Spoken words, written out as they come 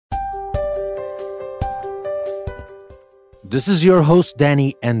This is your host,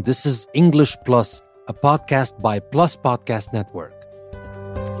 Danny, and this is English Plus, a podcast by Plus Podcast Network.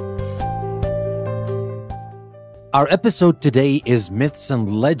 Our episode today is Myths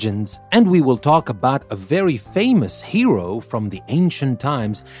and Legends, and we will talk about a very famous hero from the ancient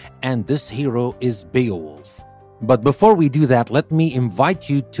times, and this hero is Beowulf. But before we do that, let me invite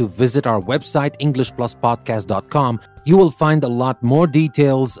you to visit our website, EnglishPlusPodcast.com. You will find a lot more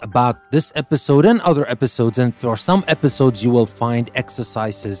details about this episode and other episodes, and for some episodes, you will find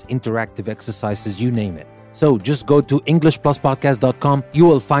exercises, interactive exercises, you name it. So just go to EnglishPlusPodcast.com. You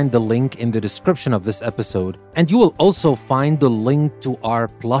will find the link in the description of this episode, and you will also find the link to our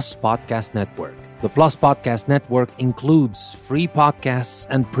Plus Podcast Network. The Plus Podcast Network includes free podcasts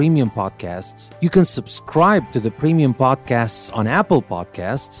and premium podcasts. You can subscribe to the premium podcasts on Apple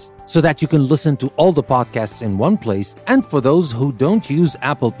Podcasts so that you can listen to all the podcasts in one place. And for those who don't use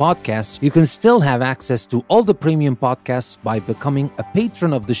Apple Podcasts, you can still have access to all the premium podcasts by becoming a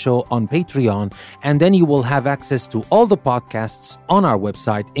patron of the show on Patreon. And then you will have access to all the podcasts on our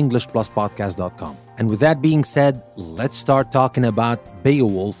website, EnglishPlusPodcast.com. And with that being said, let's start talking about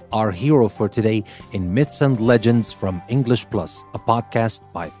Beowulf, our hero for today in Myths and Legends from English Plus, a podcast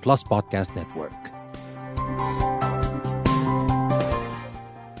by Plus Podcast Network.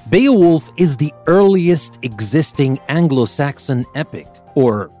 Beowulf is the earliest existing Anglo-Saxon epic,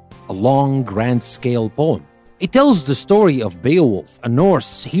 or a long, grand-scale poem. It tells the story of Beowulf, a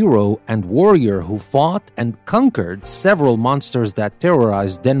Norse hero and warrior who fought and conquered several monsters that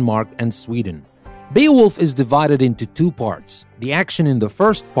terrorized Denmark and Sweden. Beowulf is divided into two parts. The action in the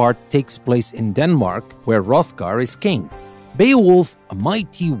first part takes place in Denmark, where Hrothgar is king. Beowulf, a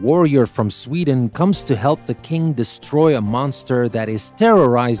mighty warrior from Sweden, comes to help the king destroy a monster that is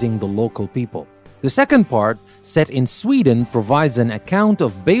terrorizing the local people. The second part, set in Sweden, provides an account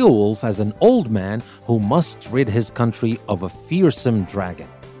of Beowulf as an old man who must rid his country of a fearsome dragon.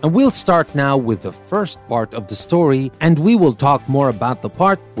 And we'll start now with the first part of the story, and we will talk more about the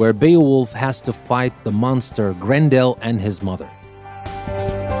part where Beowulf has to fight the monster Grendel and his mother.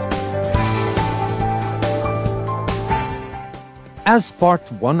 As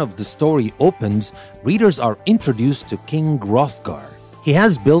part one of the story opens, readers are introduced to King Hrothgar. He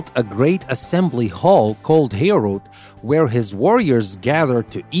has built a great assembly hall called Heorot, where his warriors gather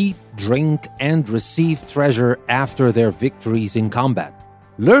to eat, drink, and receive treasure after their victories in combat.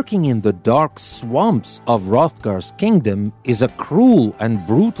 Lurking in the dark swamps of Hrothgar's kingdom is a cruel and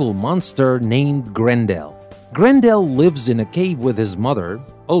brutal monster named Grendel. Grendel lives in a cave with his mother,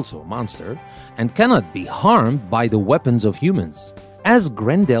 also a monster, and cannot be harmed by the weapons of humans. As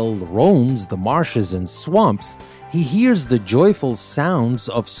Grendel roams the marshes and swamps, he hears the joyful sounds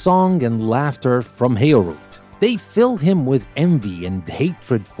of song and laughter from Heorot. They fill him with envy and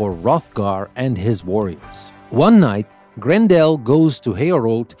hatred for Hrothgar and his warriors. One night, Grendel goes to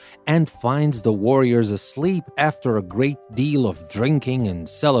Heorot and finds the warriors asleep after a great deal of drinking and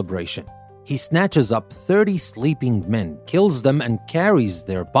celebration. He snatches up 30 sleeping men, kills them, and carries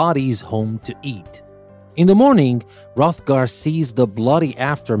their bodies home to eat. In the morning, Hrothgar sees the bloody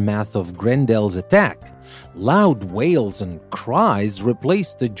aftermath of Grendel's attack. Loud wails and cries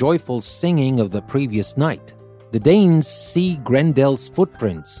replace the joyful singing of the previous night. The Danes see Grendel's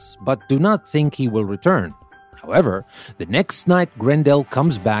footprints, but do not think he will return. However, the next night Grendel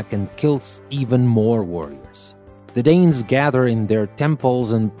comes back and kills even more warriors. The Danes gather in their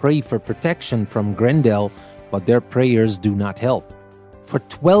temples and pray for protection from Grendel, but their prayers do not help. For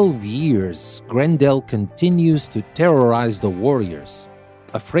 12 years, Grendel continues to terrorize the warriors.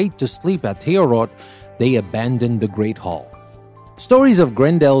 Afraid to sleep at Heorot, they abandon the Great Hall. Stories of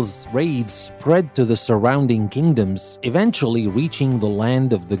Grendel's raids spread to the surrounding kingdoms, eventually reaching the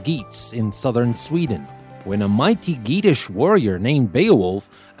land of the Geats in southern Sweden. When a mighty Geatish warrior named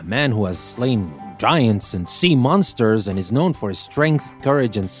Beowulf, a man who has slain giants and sea monsters and is known for his strength,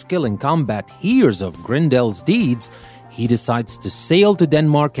 courage, and skill in combat, hears of Grendel's deeds, he decides to sail to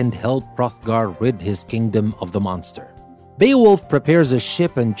Denmark and help Hrothgar rid his kingdom of the monster. Beowulf prepares a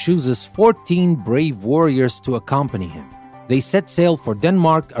ship and chooses 14 brave warriors to accompany him. They set sail for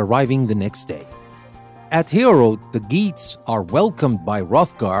Denmark, arriving the next day. At Heorot, the Geats are welcomed by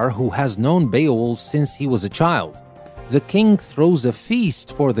Hrothgar, who has known Beowulf since he was a child. The king throws a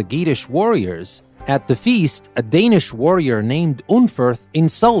feast for the Geatish warriors. At the feast, a Danish warrior named Unferth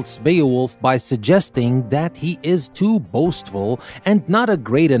insults Beowulf by suggesting that he is too boastful and not a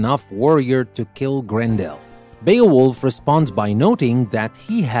great enough warrior to kill Grendel. Beowulf responds by noting that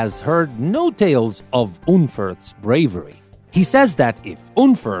he has heard no tales of Unferth's bravery. He says that if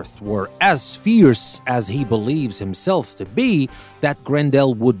Unferth were as fierce as he believes himself to be, that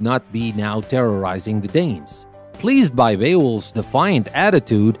Grendel would not be now terrorizing the Danes. Pleased by Beowulf's defiant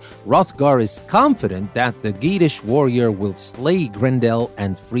attitude, Hrothgar is confident that the Geatish warrior will slay Grendel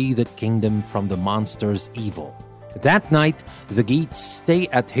and free the kingdom from the monster's evil. That night, the Geats stay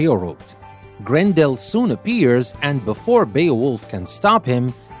at Heorot. Grendel soon appears, and before Beowulf can stop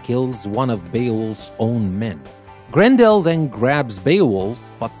him, kills one of Beowulf's own men. Grendel then grabs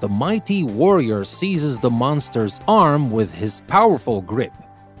Beowulf, but the mighty warrior seizes the monster's arm with his powerful grip.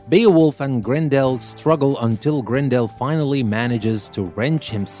 Beowulf and Grendel struggle until Grendel finally manages to wrench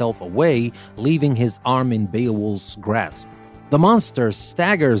himself away, leaving his arm in Beowulf's grasp. The monster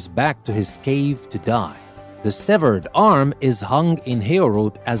staggers back to his cave to die. The severed arm is hung in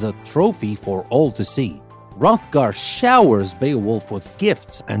Heorot as a trophy for all to see. Hrothgar showers Beowulf with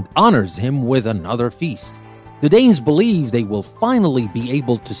gifts and honors him with another feast. The Danes believe they will finally be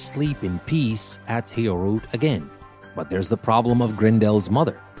able to sleep in peace at Heorot again. But there's the problem of Grendel's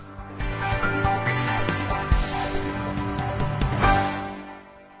mother.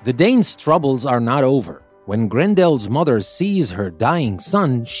 The Danes' troubles are not over. When Grendel's mother sees her dying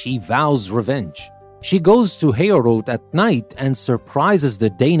son, she vows revenge. She goes to Heorot at night and surprises the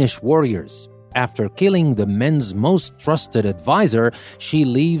Danish warriors. After killing the men's most trusted advisor, she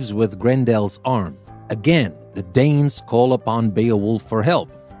leaves with Grendel's arm. Again, the Danes call upon Beowulf for help.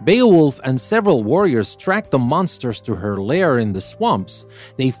 Beowulf and several warriors track the monsters to her lair in the swamps.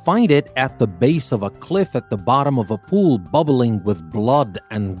 They find it at the base of a cliff at the bottom of a pool bubbling with blood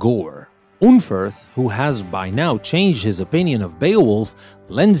and gore. Unferth, who has by now changed his opinion of Beowulf,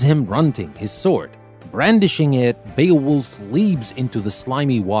 lends him Runting, his sword. Brandishing it, Beowulf leaps into the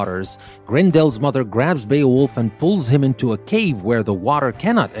slimy waters. Grendel's mother grabs Beowulf and pulls him into a cave where the water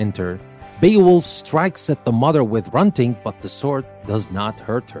cannot enter. Beowulf strikes at the mother with Runting, but the sword does not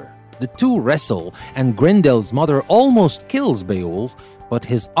hurt her. The two wrestle, and Grendel's mother almost kills Beowulf, but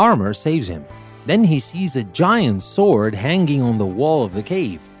his armor saves him. Then he sees a giant sword hanging on the wall of the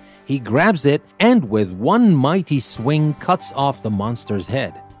cave. He grabs it and with one mighty swing cuts off the monster's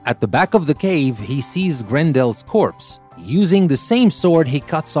head. At the back of the cave, he sees Grendel's corpse. Using the same sword, he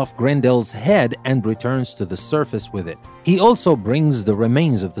cuts off Grendel's head and returns to the surface with it. He also brings the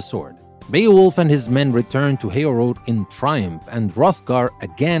remains of the sword. Beowulf and his men return to Heorot in triumph, and Hrothgar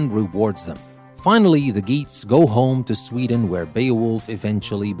again rewards them. Finally, the Geats go home to Sweden, where Beowulf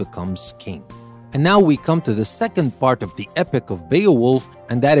eventually becomes king. And now we come to the second part of the epic of Beowulf,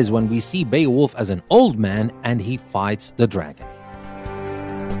 and that is when we see Beowulf as an old man and he fights the dragon.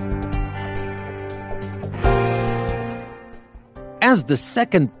 As the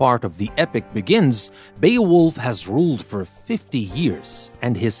second part of the epic begins, Beowulf has ruled for 50 years,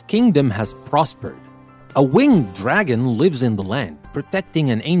 and his kingdom has prospered. A winged dragon lives in the land,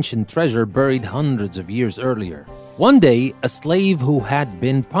 protecting an ancient treasure buried hundreds of years earlier. One day, a slave who had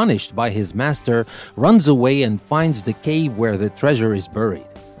been punished by his master runs away and finds the cave where the treasure is buried.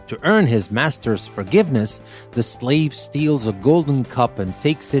 To earn his master's forgiveness, the slave steals a golden cup and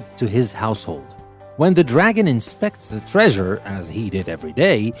takes it to his household. When the dragon inspects the treasure, as he did every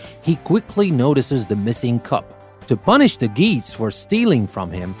day, he quickly notices the missing cup. To punish the Geats for stealing from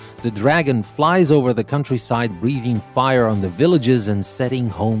him, the dragon flies over the countryside, breathing fire on the villages and setting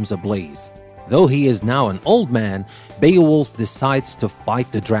homes ablaze. Though he is now an old man, Beowulf decides to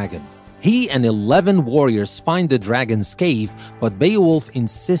fight the dragon. He and 11 warriors find the dragon's cave, but Beowulf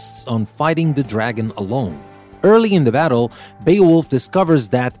insists on fighting the dragon alone. Early in the battle, Beowulf discovers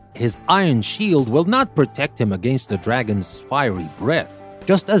that his iron shield will not protect him against the dragon's fiery breath.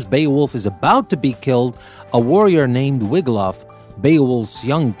 Just as Beowulf is about to be killed, a warrior named Wiglaf, Beowulf's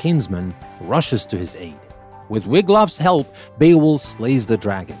young kinsman, rushes to his aid. With Wiglaf's help, Beowulf slays the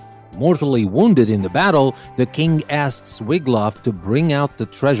dragon. Mortally wounded in the battle, the king asks Wiglaf to bring out the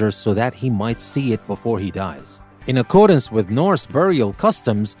treasure so that he might see it before he dies. In accordance with Norse burial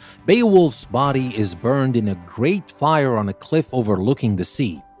customs, Beowulf's body is burned in a great fire on a cliff overlooking the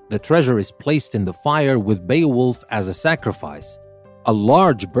sea. The treasure is placed in the fire with Beowulf as a sacrifice. A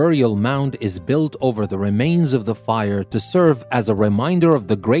large burial mound is built over the remains of the fire to serve as a reminder of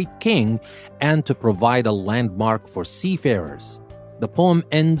the great king and to provide a landmark for seafarers. The poem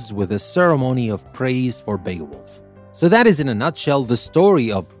ends with a ceremony of praise for Beowulf. So that is in a nutshell the story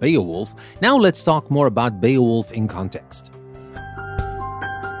of Beowulf. Now let's talk more about Beowulf in context.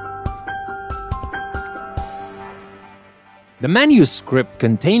 The manuscript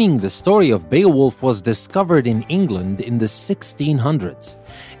containing the story of Beowulf was discovered in England in the 1600s.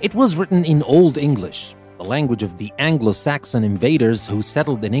 It was written in Old English, the language of the Anglo-Saxon invaders who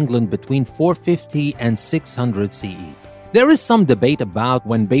settled in England between 450 and 600 CE. There is some debate about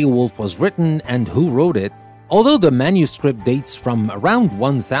when Beowulf was written and who wrote it. Although the manuscript dates from around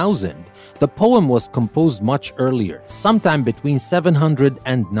 1000, The poem was composed much earlier, sometime between 700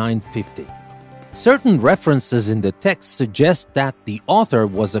 and 950. Certain references in the text suggest that the author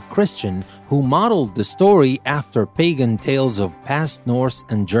was a Christian who modeled the story after pagan tales of past Norse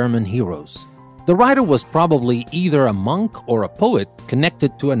and German heroes. The writer was probably either a monk or a poet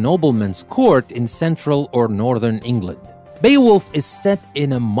connected to a nobleman's court in central or northern England. Beowulf is set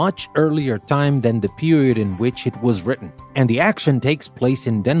in a much earlier time than the period in which it was written, and the action takes place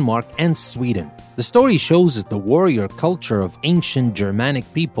in Denmark and Sweden. The story shows the warrior culture of ancient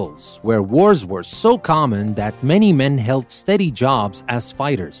Germanic peoples, where wars were so common that many men held steady jobs as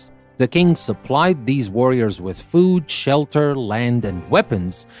fighters. The king supplied these warriors with food, shelter, land, and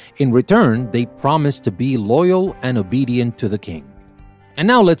weapons. In return, they promised to be loyal and obedient to the king. And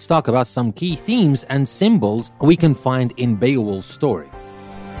now let's talk about some key themes and symbols we can find in Beowulf's story.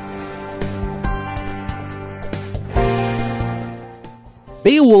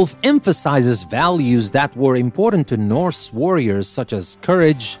 Beowulf emphasizes values that were important to Norse warriors such as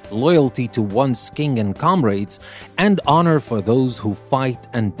courage, loyalty to one's king and comrades, and honor for those who fight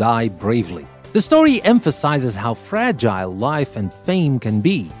and die bravely. The story emphasizes how fragile life and fame can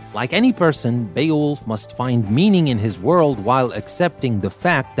be. Like any person, Beowulf must find meaning in his world while accepting the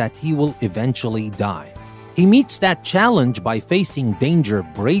fact that he will eventually die. He meets that challenge by facing danger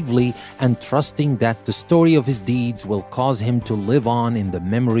bravely and trusting that the story of his deeds will cause him to live on in the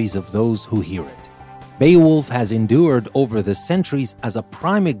memories of those who hear it. Beowulf has endured over the centuries as a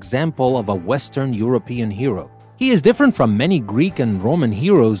prime example of a Western European hero. He is different from many Greek and Roman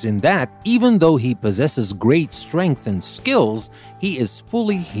heroes in that, even though he possesses great strength and skills, he is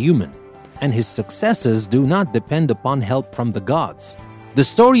fully human, and his successes do not depend upon help from the gods. The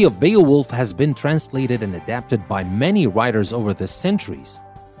story of Beowulf has been translated and adapted by many writers over the centuries.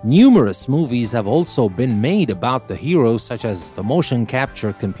 Numerous movies have also been made about the hero, such as the motion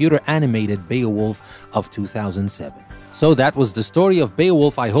capture computer-animated Beowulf of 2007. So that was the story of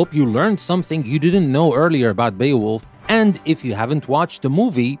Beowulf. I hope you learned something you didn't know earlier about Beowulf. And if you haven't watched the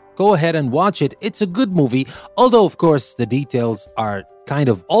movie, go ahead and watch it. It's a good movie, although of course the details are kind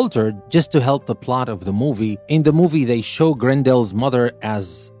of altered just to help the plot of the movie. In the movie, they show Grendel's mother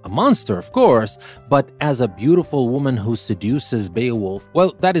as a monster, of course, but as a beautiful woman who seduces Beowulf.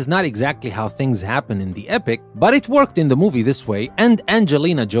 Well, that is not exactly how things happen in the epic, but it worked in the movie this way, and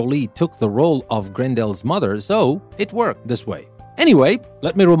Angelina Jolie took the role of Grendel's mother, so it worked this way. Anyway,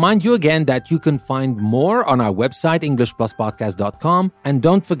 let me remind you again that you can find more on our website, EnglishPlusPodcast.com, and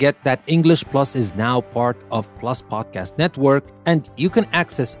don't forget that English Plus is now part of Plus Podcast Network, and you can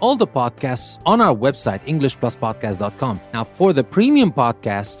access all the podcasts on our website, EnglishPlusPodcast.com. Now, for the premium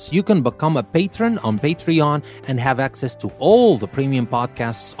podcasts, you can become a patron on Patreon and have access to all the premium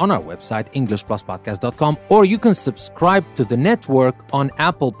podcasts on our website, EnglishPlusPodcast.com, or you can subscribe to the network on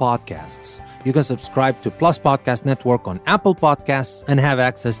Apple Podcasts. You can subscribe to Plus Podcast Network on Apple Podcasts and have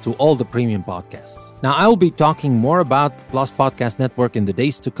access to all the premium podcasts. Now, I will be talking more about Plus Podcast Network in the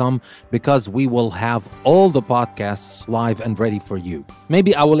days to come because we will have all the podcasts live and ready for you.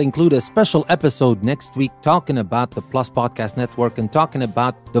 Maybe I will include a special episode next week talking about the Plus Podcast Network and talking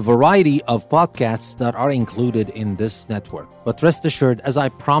about the variety of podcasts that are included in this network. But rest assured, as I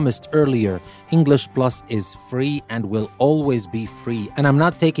promised earlier, English Plus is free and will always be free. And I'm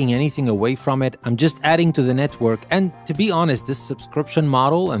not taking anything away from it. I'm just adding to the network. And to be honest, this subscription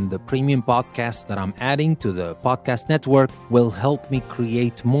model and the premium podcasts that I'm adding to the podcast network will help me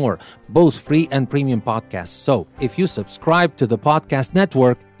create more, both free and premium podcasts. So if you subscribe to the podcast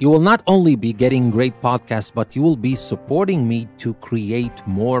network, you will not only be getting great podcasts, but you will be supporting me to create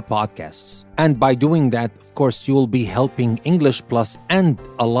more podcasts. And by doing that, of course, you will be helping English Plus and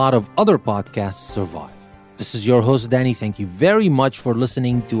a lot of other podcasts survive. This is your host, Danny. Thank you very much for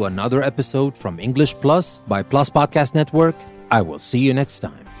listening to another episode from English Plus by Plus Podcast Network. I will see you next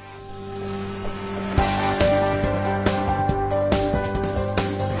time.